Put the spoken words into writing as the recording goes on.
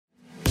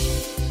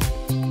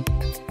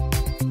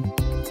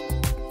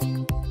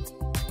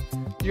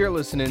You're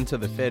listening to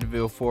the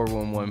Fayetteville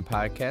 411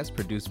 podcast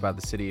produced by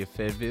the City of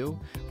Fayetteville,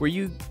 where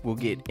you will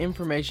get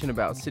information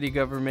about city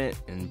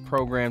government and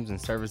programs and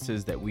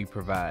services that we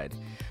provide.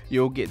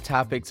 You'll get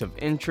topics of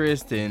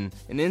interest and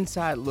an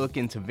inside look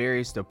into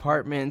various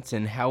departments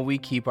and how we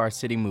keep our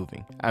city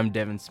moving. I'm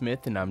Devin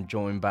Smith, and I'm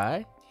joined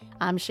by...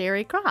 I'm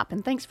Sherry Kropp,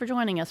 and thanks for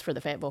joining us for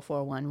the Fayetteville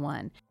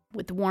 411.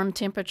 With the warm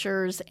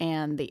temperatures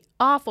and the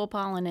awful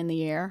pollen in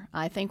the air,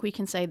 I think we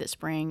can say that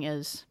spring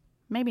is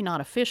maybe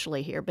not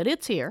officially here, but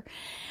it's here.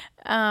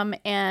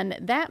 And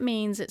that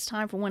means it's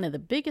time for one of the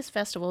biggest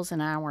festivals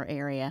in our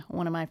area,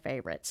 one of my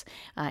favorites,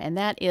 and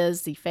that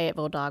is the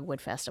Fayetteville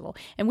Dogwood Festival.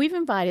 And we've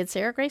invited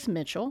Sarah Grace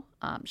Mitchell.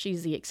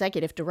 She's the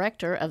executive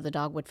director of the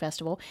Dogwood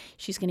Festival.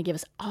 She's going to give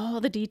us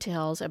all the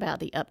details about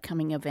the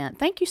upcoming event.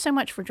 Thank you so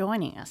much for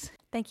joining us.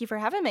 Thank you for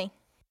having me.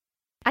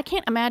 I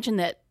can't imagine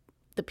that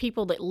the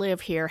people that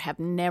live here have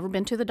never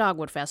been to the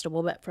Dogwood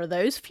Festival, but for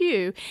those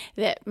few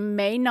that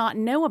may not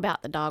know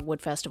about the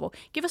Dogwood Festival,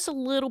 give us a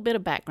little bit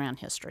of background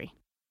history.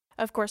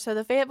 Of course, so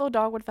the Fayetteville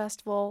Dogwood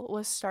Festival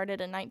was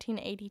started in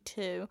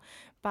 1982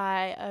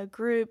 by a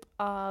group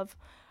of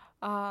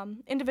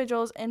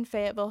individuals in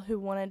Fayetteville who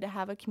wanted to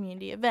have a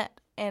community event.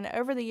 And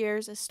over the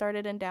years, it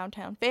started in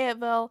downtown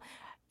Fayetteville.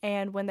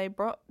 And when they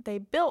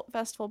built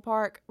Festival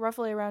Park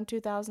roughly around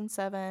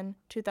 2007,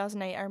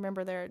 2008, I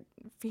remember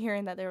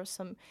hearing that there was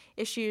some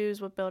issues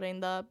with building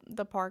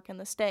the park and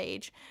the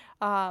stage.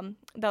 That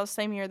was the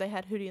same year they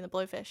had Hootie and the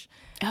Blowfish.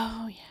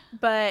 Oh, yeah.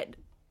 But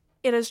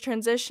it has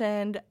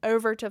transitioned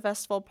over to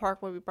Festival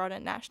Park where we brought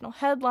in national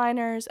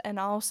headliners, and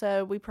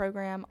also we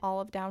program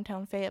all of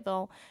downtown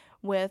Fayetteville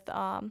with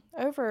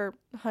over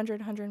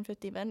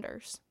 150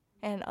 vendors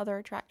and other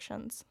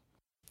attractions.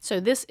 So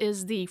this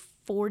is the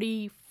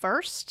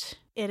 41st?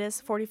 It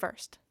is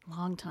 41st.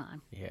 Long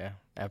time. Yeah,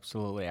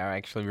 absolutely. I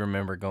actually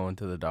remember going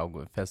to the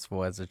Dogwood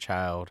Festival as a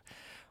child.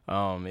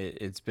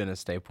 It's been a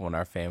staple in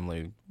our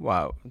family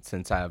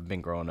since I've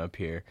been growing up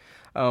here.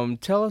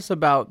 Tell us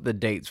about the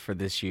dates for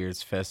this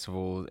year's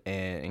festival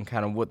and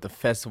kind of what the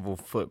festival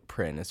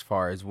footprint as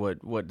far as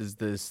what does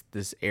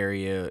this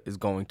area is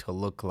going to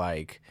look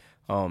like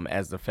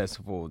as the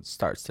festival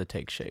starts to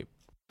take shape.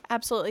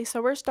 Absolutely.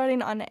 So we're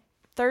starting on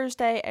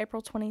Thursday,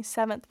 April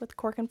 27th with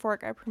Cork and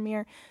Fork, our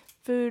premier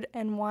food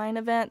and wine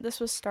event. This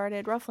was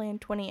started roughly in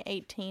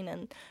 2018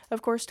 and,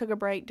 of course, took a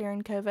break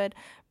during COVID.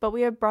 But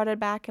we have brought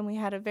it back, and we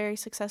had a very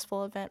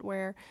successful event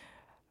where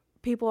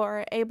people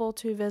are able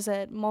to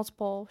visit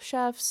multiple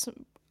chefs,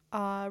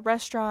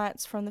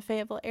 restaurants from the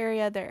Fayetteville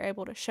area. They're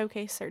able to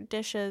showcase their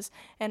dishes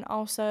and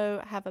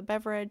also have a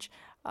beverage,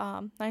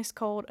 nice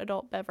cold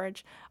adult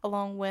beverage,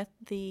 along with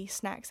the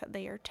snacks that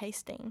they are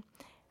tasting.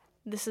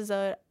 This is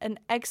an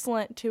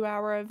excellent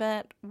 2-hour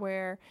event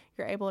where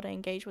you're able to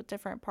engage with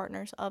different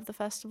partners of the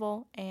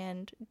festival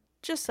and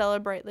just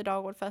celebrate the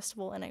Dogwood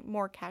Festival in a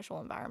more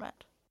casual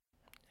environment.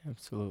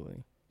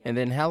 Absolutely. And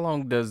then how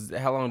long does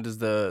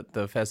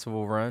the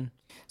festival run?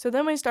 So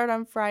then we start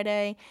on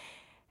Friday,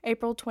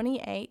 April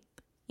 28th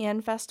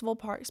in Festival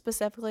Park.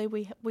 Specifically,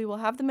 we will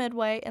have the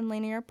Midway in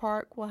Lanier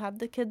Park. We'll have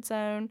the Kid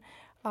Zone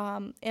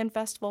in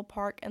Festival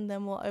Park, and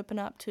then we'll open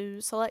up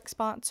to select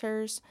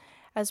sponsors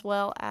as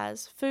well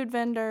as food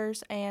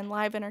vendors and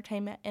live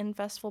entertainment in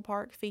Festival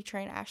Park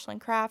featuring Ashlyn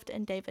Craft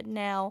and David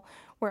Nell.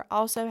 We're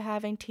also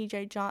having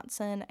TJ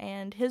Johnson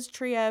and his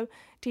trio.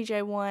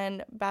 TJ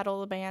won Battle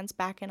of the Bands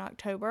back in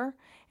October,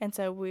 and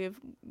so we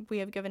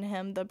have given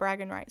him the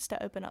bragging rights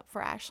to open up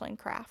for Ashlyn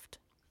Craft.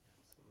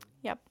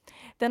 Yep.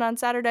 Then on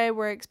Saturday,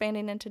 we're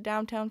expanding into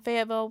downtown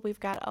Fayetteville.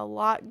 We've got a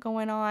lot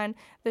going on.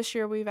 This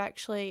year, we've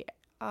actually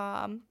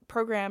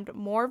programmed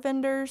more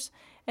vendors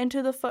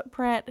into the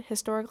footprint.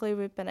 Historically,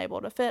 we've been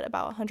able to fit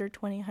about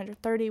 120,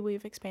 130.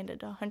 We've expanded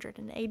to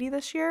 180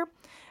 this year.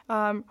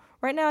 Right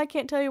now, I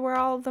can't tell you where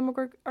all of them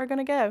are going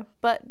to go,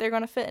 but they're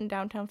going to fit in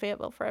downtown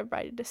Fayetteville for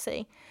everybody to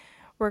see.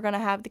 We're going to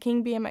have the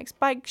King BMX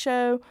Bike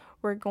Show.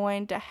 We're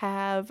going to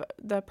have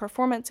the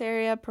performance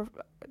area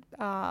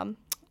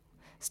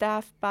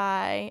staffed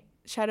by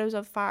Shadows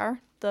of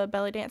Fire, the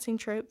belly dancing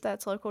troupe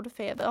that's local to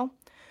Fayetteville.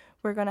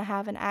 We're going to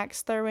have an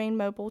axe throwing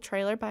mobile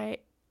trailer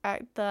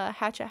at the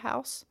Hatchet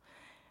House.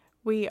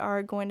 We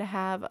are going to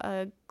have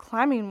a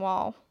climbing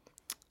wall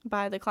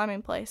by the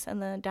climbing place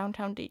and the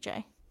downtown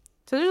DJ.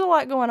 So there's a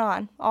lot going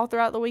on all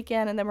throughout the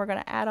weekend, and then we're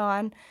going to add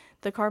on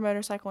the car,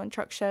 motorcycle, and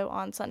truck show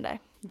on Sunday.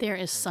 There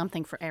is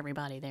something for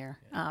everybody there.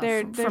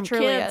 There from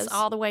truly kids is.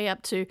 all the way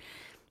up to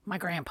my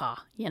grandpa,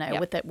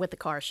 Yep. with the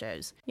car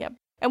shows. Yep.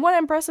 And what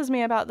impresses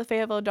me about the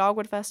Fayetteville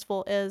Dogwood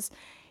Festival is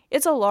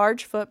it's a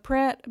large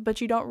footprint,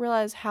 but you don't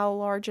realize how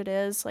large it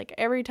is. Like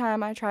every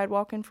time I tried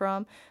walking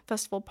from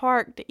Festival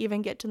Park to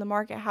even get to the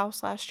Market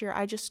House last year,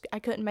 I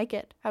couldn't make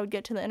it. I would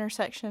get to the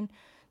intersection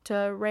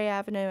to Ray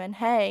Avenue and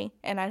Hay,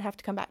 and I'd have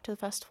to come back to the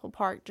Festival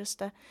Park just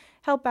to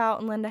help out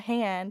and lend a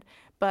hand.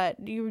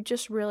 But you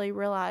just really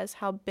realize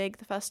how big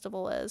the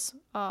festival is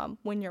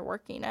when you're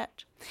working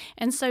it.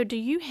 And so do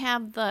you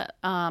have the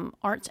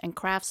arts and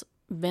crafts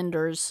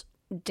vendors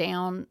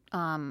down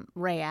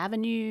Ray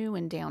Avenue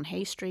and down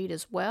Hay Street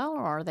as well,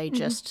 or are they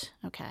just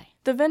okay?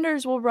 The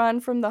vendors will run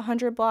from the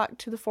 100 block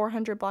to the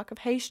 400 block of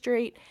Hay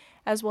Street,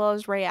 as well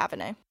as Ray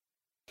Avenue.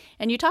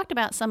 And you talked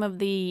about some of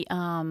the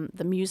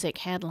music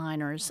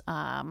headliners.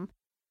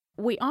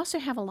 We also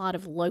have a lot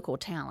of local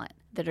talent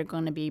that are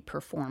going to be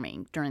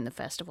performing during the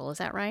festival. Is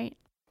that right?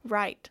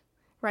 Right.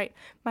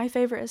 My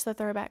favorite is the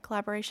Throwback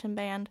Collaboration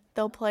Band.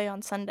 They'll play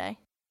on Sunday.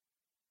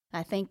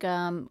 I think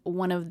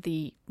one of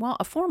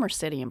a former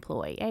city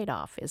employee,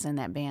 Adolph, is in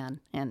that band,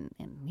 and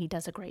he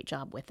does a great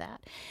job with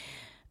that.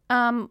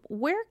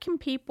 Where can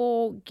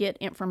people get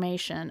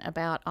information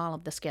about all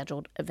of the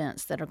scheduled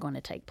events that are going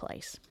to take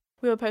place?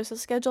 We will post a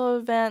schedule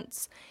of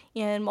events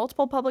in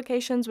multiple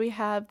publications. We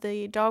have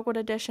the Dogwood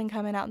edition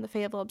coming out in the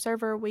Fayetteville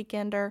Observer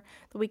Weekender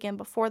the weekend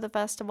before the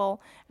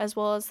festival, as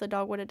well as the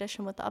Dogwood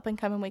edition with the Up and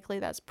Coming Weekly,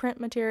 that's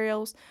print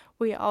materials.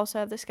 We also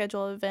have the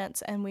schedule of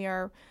events, and we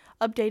are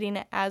updating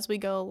it as we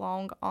go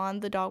along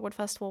on the Dogwood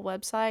Festival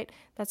website.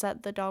 That's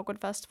at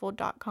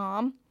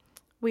thedogwoodfestival.com.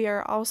 We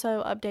are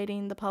also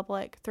updating the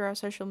public through our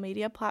social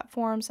media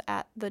platforms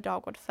at the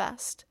Dogwood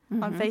Fest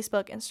on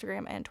Facebook,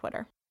 Instagram, and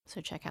Twitter. So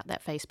check out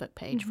that Facebook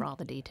page for all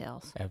the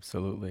details.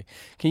 Absolutely.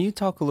 Can you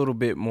talk a little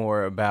bit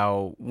more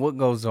about what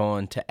goes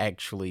on to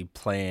actually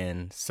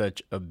plan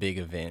such a big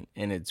event?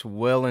 And it's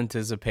well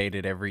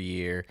anticipated every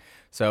year.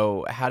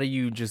 So how do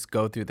you just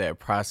go through that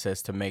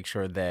process to make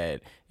sure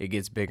that it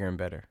gets bigger and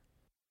better?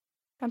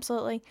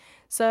 Absolutely.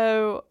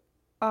 So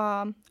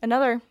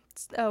another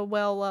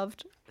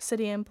well-loved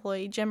city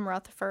employee, Jim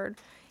Rutherford,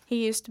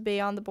 he used to be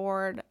on the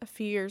board a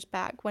few years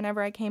back.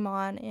 Whenever I came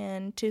on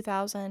in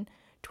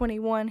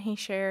 2021, he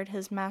shared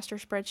his master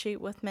spreadsheet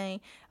with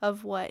me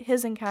of what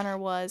his encounter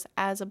was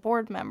as a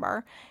board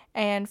member.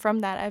 And from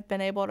that, I've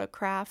been able to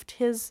craft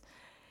his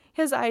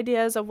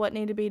ideas of what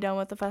need to be done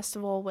with the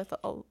festival,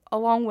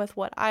 along with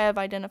what I have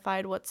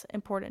identified what's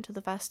important to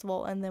the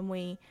festival, and then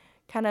we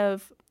kind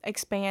of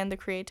expand the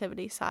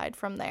creativity side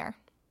from there.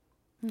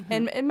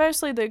 And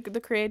mostly the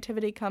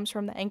creativity comes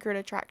from the anchored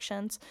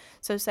attractions.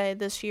 So say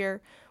this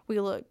year we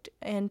looked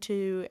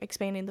into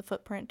expanding the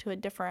footprint to a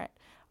different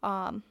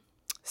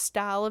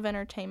style of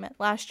entertainment.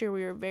 Last year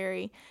we were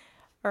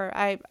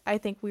I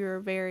think we were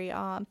very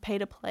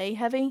pay-to-play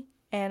heavy,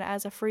 and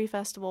as a free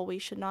festival we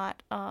should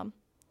not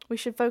we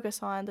should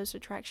focus on those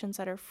attractions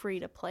that are free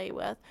to play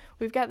with.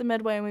 We've got the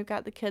Midway and we've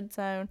got the Kids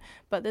Zone,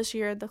 but this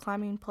year the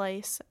climbing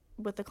place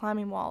with the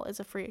climbing wall is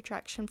a free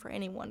attraction for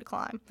anyone to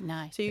climb.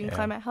 Nice. So you can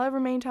climb it however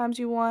many times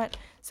you want.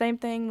 Same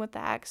thing with the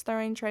axe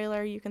throwing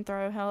trailer. You can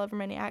throw however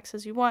many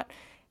axes you want,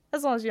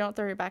 as long as you don't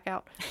throw your back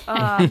out.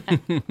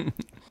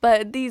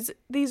 But these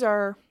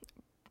are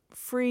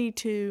free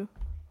to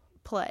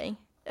play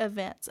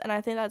events, and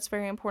I think that's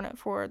very important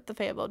for the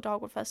Fayetteville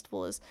Dogwood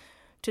Festival, is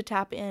to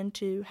tap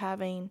into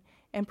having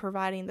and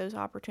providing those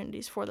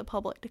opportunities for the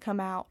public to come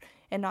out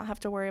and not have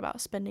to worry about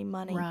spending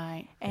money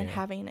and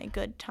having a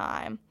good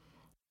time.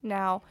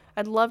 Now,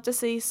 I'd love to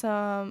see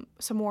some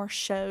more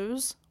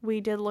shows. We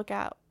did look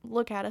at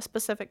a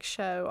specific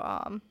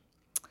show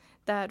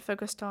that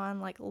focused on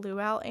like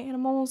luau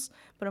animals,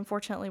 but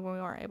unfortunately we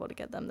weren't able to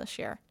get them this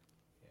year.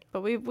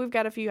 But we've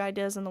got a few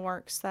ideas in the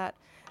works that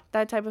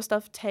type of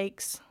stuff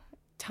takes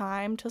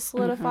time to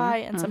solidify,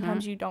 and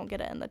sometimes you don't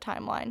get it in the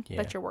timeline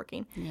that you're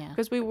working.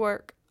 Because we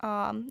work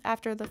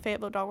after the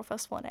Fayetteville Dogwood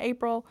Festival in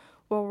April,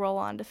 we'll roll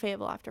on to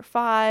Fayetteville After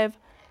 5,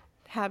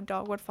 have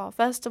Dogwood Fall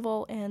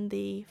Festival in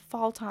the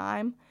fall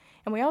time,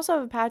 and we also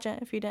have a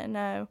pageant, if you didn't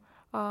know.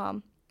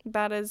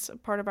 That is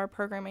part of our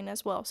programming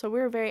as well. So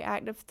we're very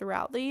active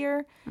throughout the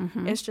year.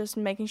 It's just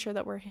making sure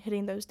that we're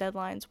hitting those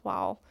deadlines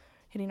while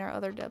hitting our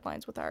other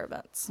deadlines with our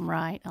events.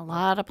 Right. A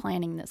lot of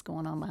planning that's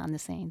going on behind the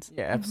scenes.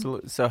 Yeah,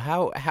 absolutely. So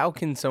how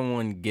can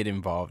someone get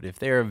involved if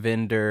they're a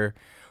vendor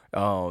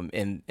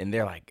and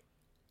they're like,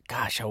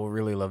 gosh, I would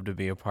really love to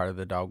be a part of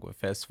the Dogwood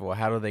Festival?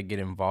 How do they get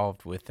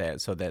involved with that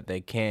so that they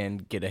can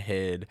get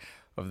ahead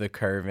of the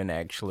curve and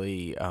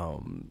actually,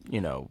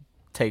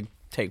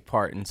 take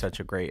part in such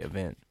a great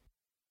event?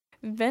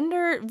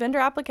 Vendor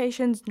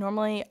applications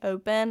normally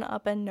open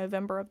up in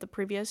November of the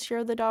previous year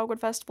of the Dogwood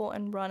Festival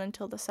and run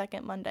until the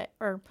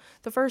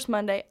first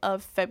Monday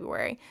of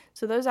February.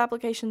 So those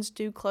applications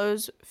do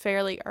close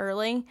fairly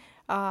early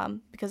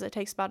because it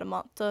takes about a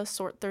month to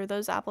sort through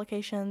those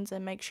applications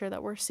and make sure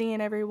that we're seeing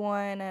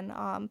everyone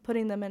and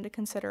putting them into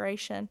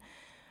consideration.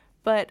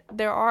 But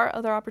there are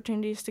other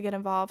opportunities to get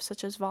involved,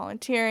 such as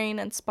volunteering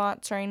and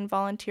sponsoring.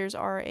 Volunteers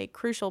are a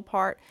crucial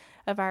part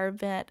of our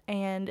event,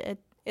 and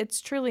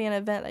it's truly an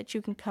event that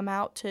you can come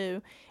out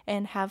to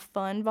and have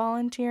fun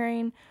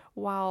volunteering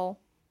while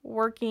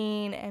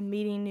working and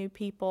meeting new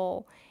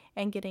people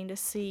and getting to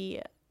see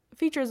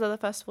features of the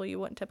festival you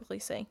wouldn't typically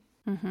see.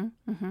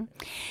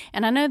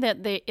 And I know that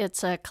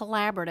it's a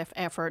collaborative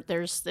effort.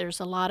 There's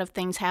a lot of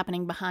things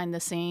happening behind the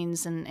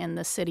scenes, and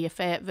the city of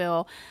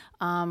Fayetteville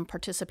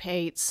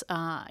participates,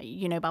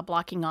 by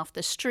blocking off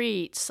the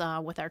streets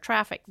with our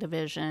traffic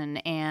division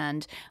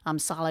and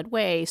solid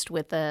waste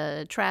with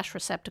the trash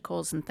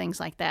receptacles and things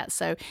like that.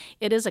 So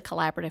it is a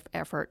collaborative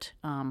effort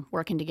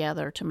working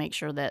together to make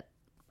sure that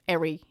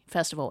every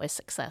festival is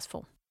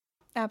successful.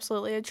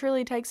 Absolutely. It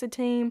truly takes a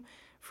team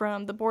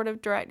from the board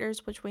of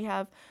directors, which we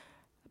have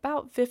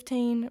about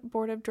 15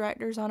 board of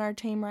directors on our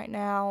team right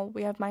now.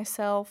 We have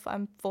myself,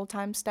 I'm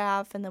full-time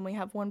staff, and then we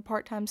have one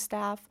part-time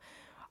staff,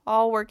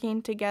 all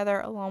working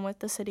together along with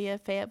the city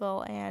of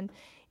Fayetteville, and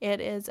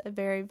it is a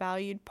very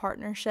valued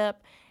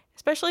partnership,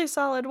 especially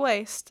solid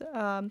waste.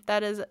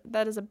 That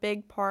is a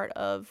big part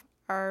of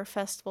our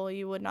festival.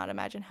 You would not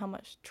imagine how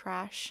much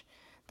trash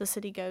the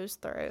city goes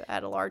through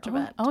at a large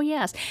event. Oh,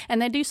 yes.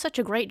 And they do such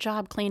a great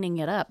job cleaning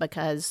it up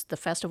because the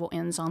festival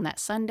ends on that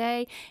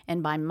Sunday.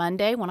 And by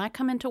Monday, when I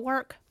come into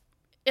work,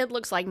 it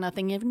looks like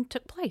nothing even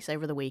took place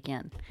over the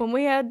weekend. When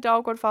we had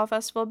Dogwood Fall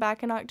Festival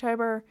back in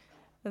October,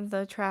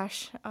 the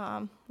trash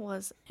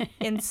was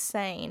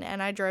insane.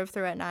 And I drove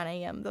through at 9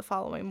 a.m. the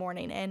following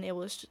morning, and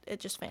it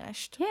just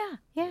vanished.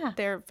 Yeah.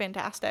 They're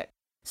fantastic.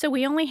 So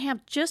we only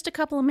have just a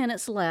couple of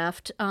minutes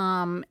left.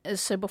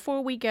 So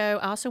before we go,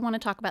 I also want to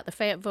talk about the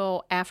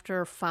Fayetteville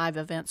After 5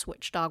 events,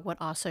 which Dogwood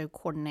also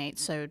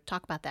coordinates. So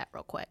talk about that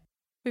real quick.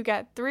 We've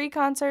got 3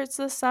 concerts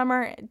this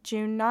summer.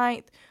 June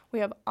 9th, we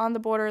have On the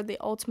Border, the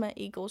Ultimate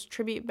Eagles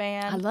Tribute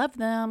Band. I love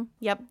them.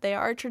 Yep, they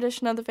are a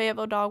tradition of the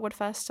Fayetteville Dogwood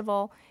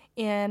Festival.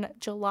 In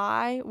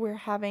July, we're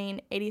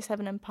having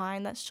 87 and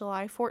Pine. That's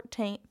July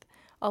 14th,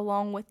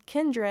 along with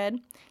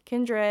Kindred.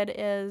 Kindred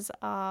is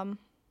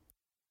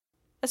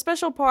a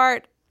special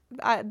part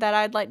that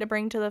I'd like to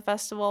bring to the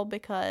festival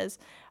because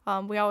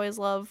we always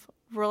love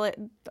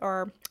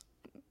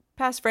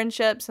past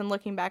friendships and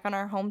looking back on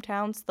our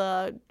hometowns.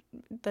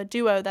 The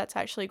duo that's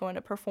actually going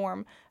to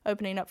perform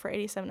opening up for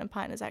 87 and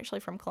Pine is actually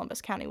from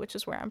Columbus County, which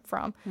is where I'm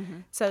from. Mm-hmm.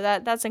 So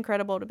that's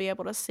incredible to be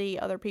able to see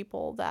other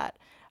people that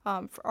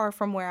are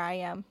from where I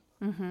am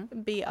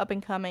be up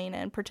and coming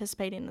and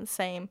participating in the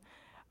same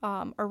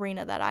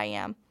arena that I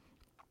am.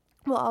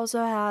 We'll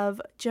also have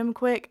Jim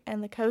Quick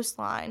and the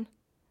Coastline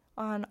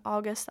on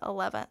August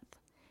 11th,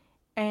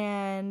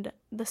 and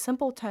the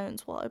Simple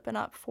Tones will open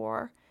up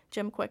for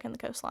Jim Quick and the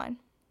Coastline.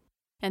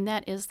 And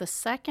that is the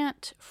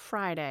second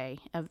Friday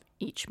of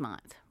each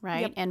month,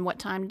 right? Yep. And what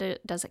time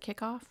does it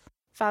kick off?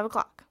 5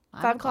 o'clock.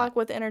 5 o'clock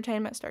with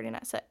entertainment starting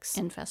at 6.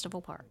 In Festival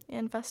Park.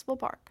 In Festival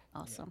Park.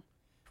 Awesome.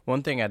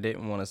 One thing I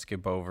didn't want to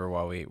skip over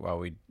while we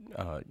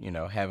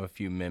have a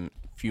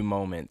few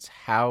moments.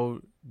 How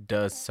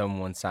does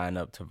someone sign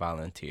up to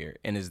volunteer,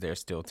 and is there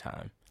still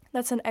time?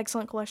 That's an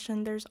excellent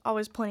question. There's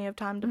always plenty of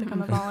time to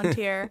become a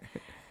volunteer.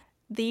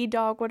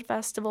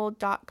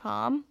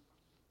 thedogwoodfestival.com.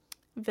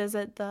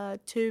 Visit the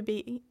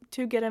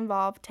To Get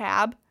Involved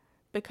tab,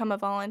 become a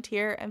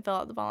volunteer, and fill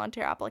out the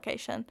volunteer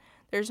application.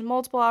 There's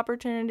multiple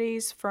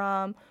opportunities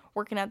from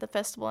working at the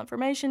festival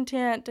information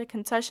tent to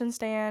concession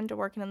stand to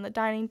working in the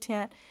dining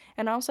tent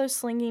and also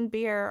slinging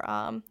beer.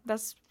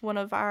 That's one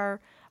of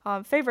our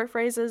favorite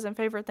phrases and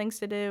favorite things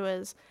to do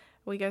is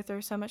we go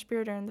through so much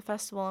beer during the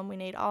festival and we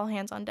need all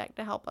hands on deck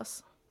to help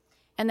us.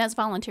 And that's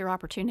volunteer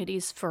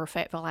opportunities for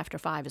Fayetteville After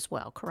 5 as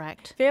well,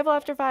 correct? Fayetteville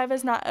After 5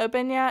 is not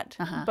open yet,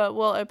 but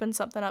we'll open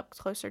something up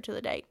closer to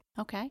the date.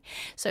 Okay.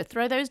 So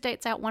throw those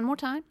dates out one more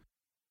time.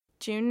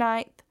 June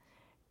 9th,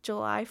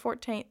 July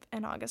 14th,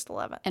 and August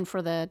 11th. And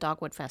for the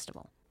Dogwood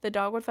Festival? The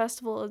Dogwood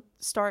Festival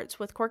starts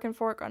with Cork and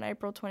Fork on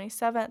April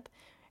 27th,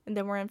 and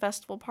then we're in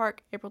Festival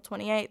Park April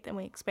 28th, and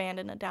we expand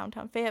into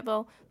downtown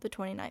Fayetteville the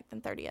 29th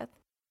and 30th.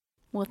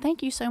 Well,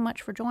 thank you so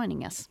much for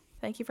joining us.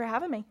 Thank you for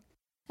having me.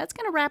 That's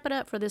going to wrap it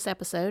up for this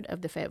episode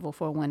of the Fayetteville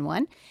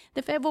 411.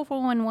 The Fayetteville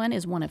 411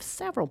 is one of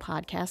several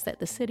podcasts that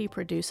the city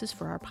produces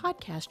for our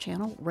podcast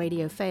channel,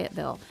 Radio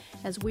Fayetteville,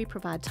 as we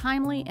provide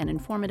timely and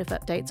informative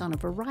updates on a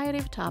variety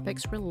of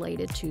topics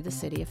related to the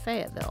city of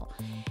Fayetteville.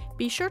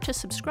 Be sure to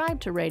subscribe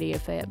to Radio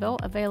Fayetteville,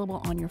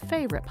 available on your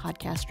favorite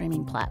podcast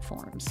streaming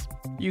platforms.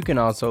 You can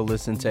also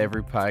listen to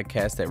every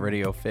podcast that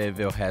Radio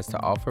Fayetteville has to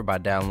offer by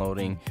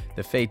downloading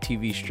the Faye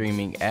TV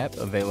streaming app,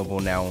 available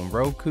now on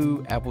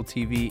Roku, Apple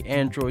TV,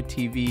 Android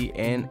TV,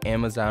 and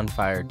Amazon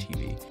Fire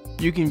TV.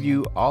 You can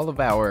view all of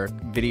our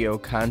video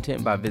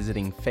content by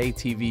visiting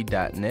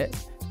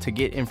fayetv.net. To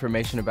get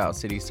information about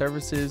city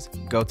services,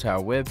 go to our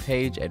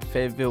webpage at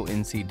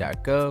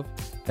fayettevillenc.gov.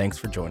 Thanks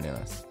for joining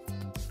us.